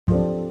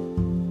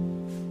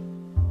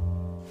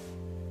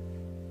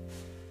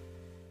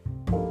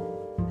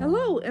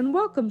and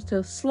welcome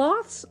to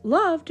Sloths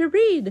Love to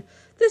Read.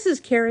 This is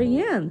Carrie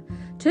Ann.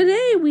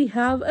 Today we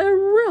have a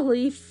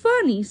really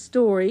funny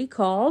story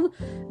called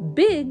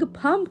Big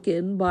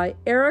Pumpkin by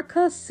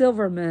Erica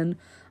Silverman.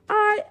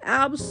 I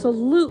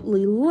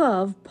absolutely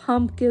love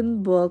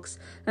pumpkin books,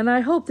 and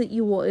I hope that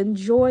you will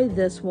enjoy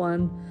this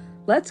one.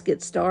 Let's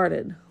get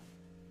started.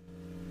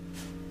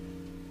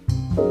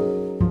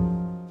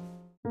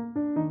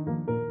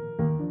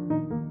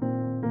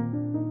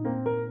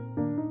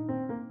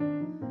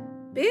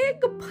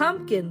 Big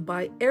Pumpkin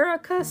by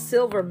Erica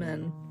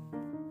Silverman.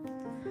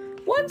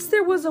 Once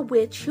there was a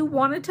witch who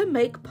wanted to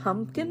make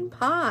pumpkin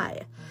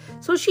pie.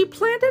 So she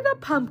planted a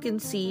pumpkin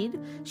seed,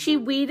 she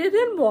weeded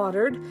and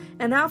watered,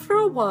 and after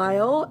a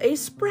while a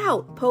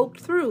sprout poked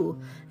through,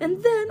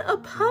 and then a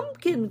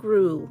pumpkin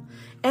grew.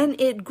 And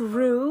it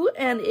grew,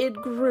 and it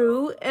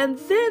grew, and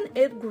then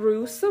it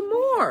grew some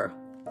more.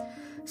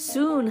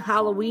 Soon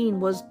Halloween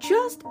was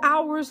just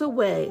hours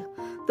away.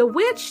 The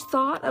witch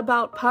thought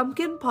about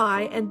pumpkin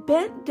pie and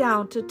bent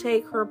down to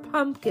take her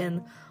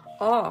pumpkin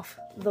off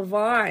the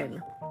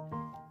vine.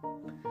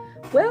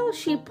 Well,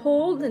 she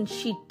pulled and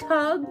she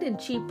tugged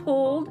and she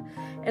pulled,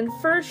 and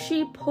first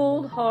she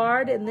pulled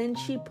hard and then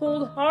she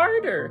pulled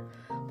harder.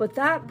 But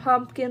that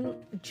pumpkin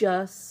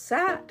just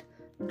sat.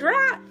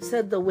 "Drat,"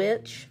 said the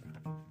witch.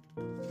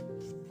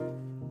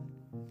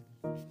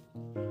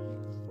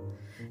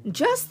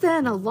 Just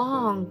then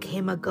along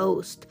came a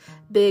ghost.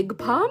 "Big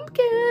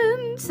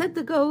Pumpkin," said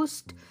the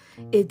ghost.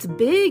 "It's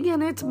big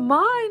and it's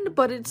mine,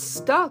 but it's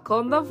stuck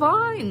on the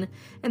vine.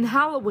 And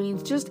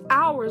Halloween's just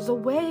hours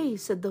away,"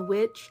 said the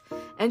witch.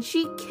 And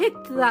she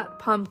kicked that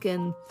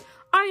pumpkin.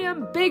 "I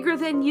am bigger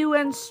than you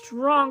and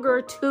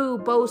stronger too,"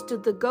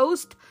 boasted the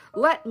ghost.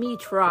 "Let me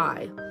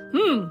try."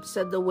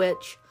 Said the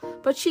witch.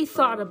 But she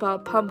thought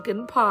about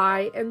pumpkin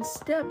pie and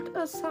stepped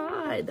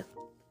aside.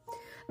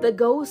 The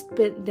ghost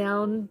bent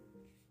down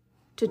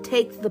to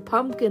take the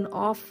pumpkin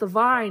off the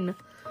vine.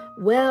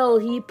 Well,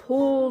 he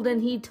pulled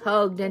and he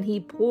tugged and he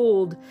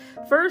pulled.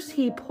 First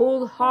he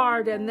pulled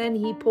hard and then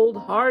he pulled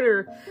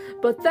harder,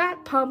 but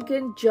that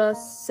pumpkin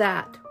just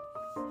sat.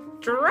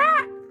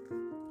 "Drat,"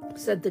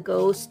 said the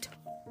ghost.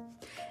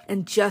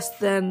 And just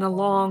then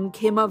along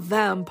came a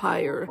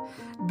vampire.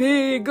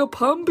 "Big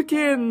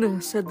Pumpkin,"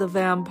 said the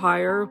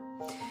vampire.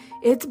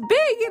 "It's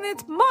big and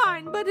it's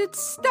mine, but it's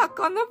stuck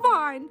on the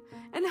vine.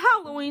 And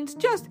Halloween's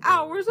just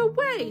hours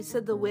away,"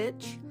 said the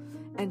witch.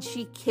 And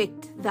she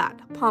kicked that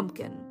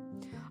pumpkin.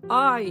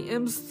 "I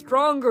am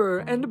stronger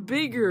and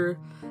bigger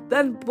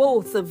than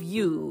both of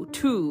you,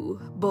 too,"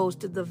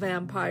 boasted the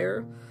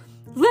vampire.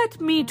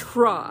 "Let me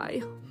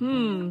try."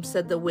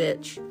 Said the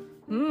witch.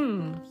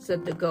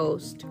 Said the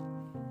ghost.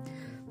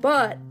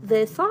 But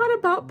they thought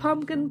about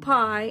pumpkin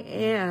pie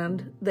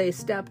and they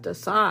stepped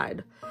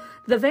aside.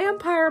 The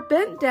vampire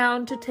bent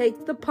down to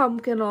take the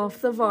pumpkin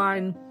off the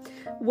vine.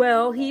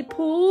 Well, he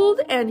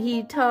pulled and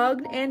he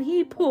tugged and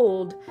he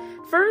pulled.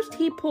 First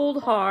he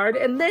pulled hard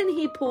and then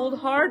he pulled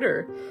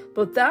harder.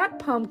 But that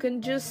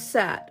pumpkin just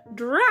sat.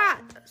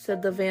 "Drat,"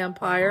 said the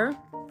vampire.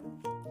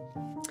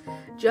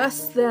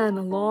 Just then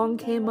along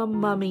came a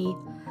mummy.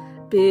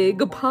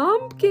 "Big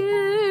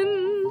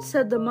Pumpkin,"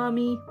 said the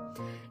mummy.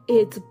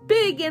 "It's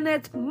big and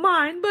it's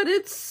mine, but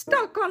it's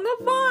stuck on the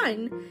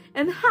vine.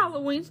 And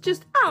Halloween's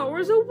just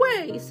hours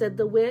away," said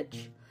the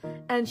witch.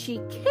 And she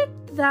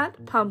kicked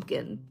that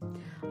pumpkin.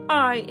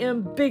 "I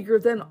am bigger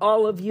than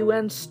all of you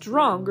and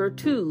stronger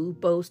too,"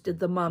 boasted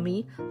the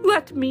mummy.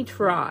 "Let me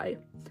try."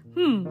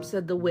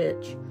 Said the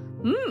witch.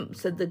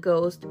 Said the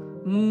ghost.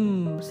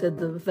 Said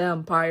the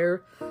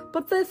vampire.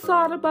 But they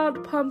thought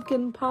about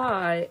pumpkin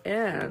pie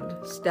and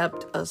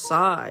stepped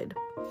aside.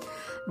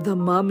 The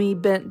mummy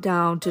bent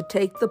down to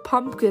take the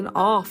pumpkin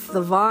off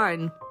the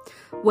vine.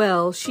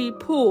 Well, she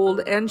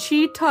pulled and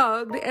she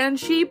tugged and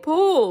she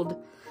pulled.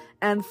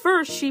 And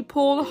first she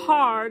pulled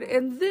hard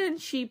and then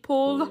she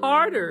pulled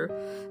harder.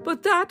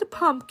 But that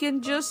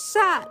pumpkin just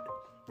sat.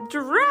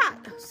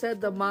 "Drat,"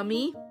 said the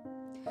mummy.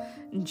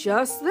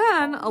 Just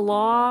then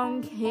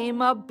along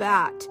came a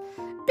bat.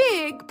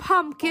 "Big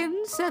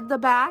Pumpkin," said the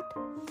bat.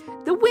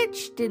 The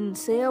witch didn't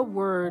say a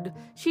word.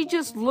 She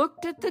just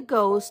looked at the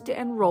ghost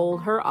and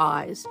rolled her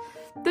eyes.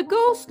 The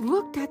ghost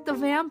looked at the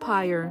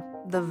vampire.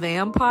 The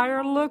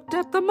vampire looked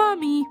at the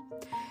mummy.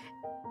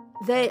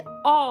 They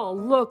all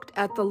looked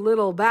at the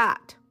little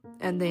bat,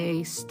 and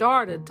they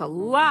started to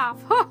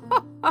laugh. "Ha,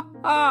 ha, ha,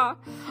 ha!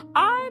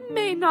 I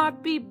may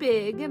not be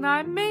big, and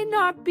I may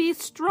not be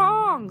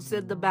strong,"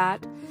 said the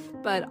bat,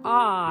 "but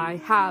I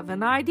have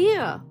an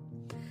idea."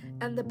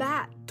 And the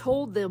bat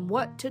told them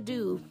what to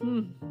do.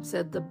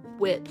 Said the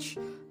witch.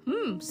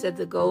 Said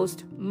the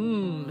ghost.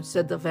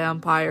 Said the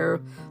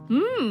vampire.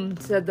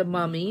 Said the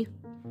mummy.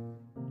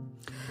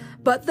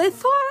 But they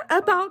thought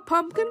about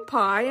pumpkin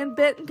pie and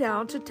bent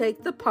down to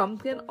take the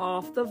pumpkin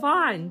off the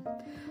vine.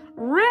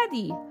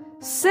 "Ready,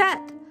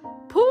 set,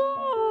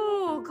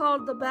 pull,"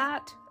 called the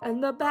bat.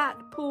 And the bat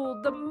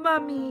pulled the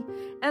mummy,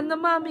 and the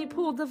mummy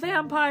pulled the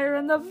vampire,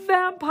 and the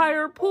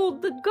vampire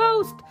pulled the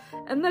ghost,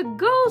 and the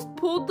ghost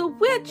pulled the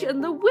witch,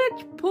 and the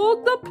witch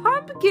pulled the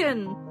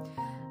pumpkin.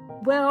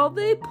 Well,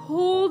 they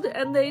pulled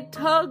and they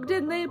tugged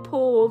and they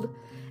pulled.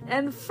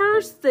 And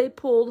first they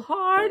pulled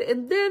hard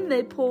and then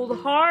they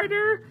pulled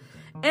harder.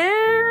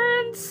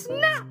 And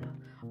snap!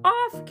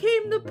 Off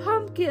came the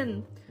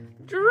pumpkin.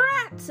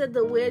 Drat, said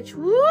the witch.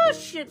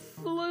 Whoosh, it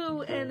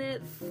flew and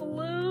it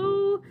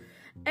flew.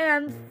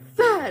 And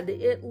thud,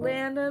 it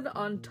landed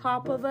on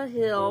top of a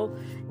hill.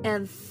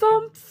 And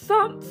thump,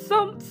 thump,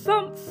 thump,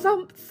 thump,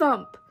 thump,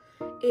 thump.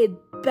 It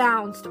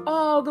bounced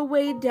all the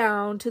way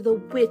down to the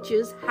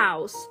witch's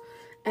house.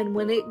 And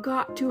when it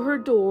got to her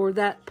door,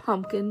 that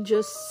pumpkin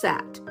just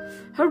sat.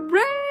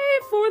 Hooray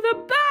for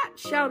the bat,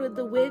 shouted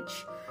the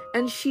witch,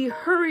 and she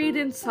hurried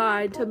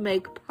inside to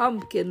make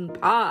pumpkin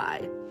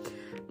pie.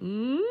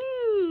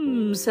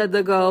 Said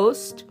the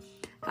ghost.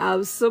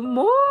 Have some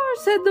more,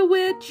 said the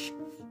witch.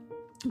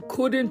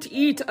 Couldn't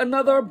eat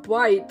another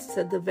bite,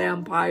 said the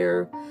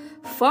vampire.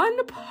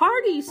 Fun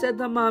party, said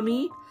the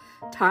mummy.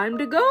 Time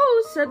to go,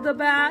 said the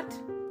bat.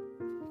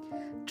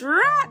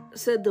 Drat,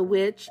 said the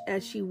witch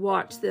as she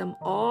watched them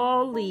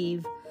all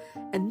leave.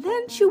 And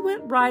then she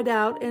went right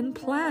out and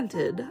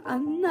planted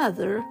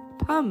another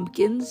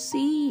pumpkin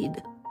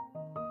seed.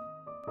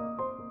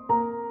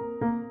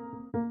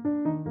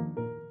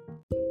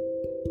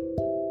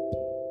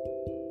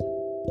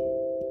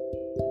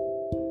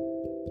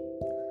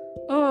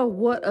 Oh,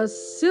 what a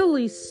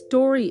silly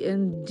story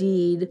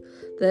indeed,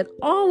 that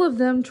all of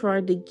them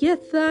tried to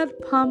get that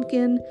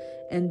pumpkin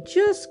and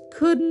just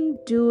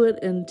couldn't do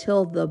it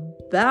until the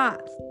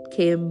bat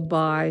came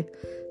by.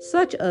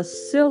 Such a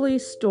silly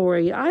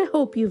story. I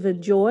hope you've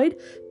enjoyed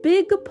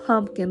Big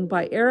Pumpkin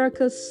by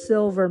Erica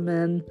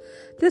Silverman.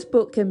 This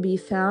book can be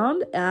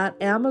found at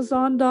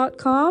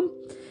Amazon.com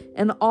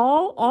and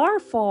all our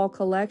fall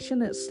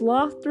collection at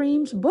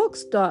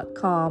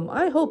SlothDreamsBooks.com.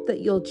 I hope that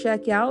you'll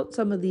check out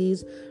some of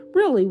these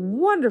really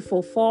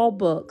wonderful fall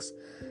books.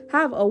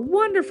 Have a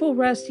wonderful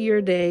rest of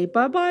your day.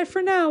 Bye-bye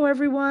for now,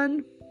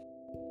 everyone.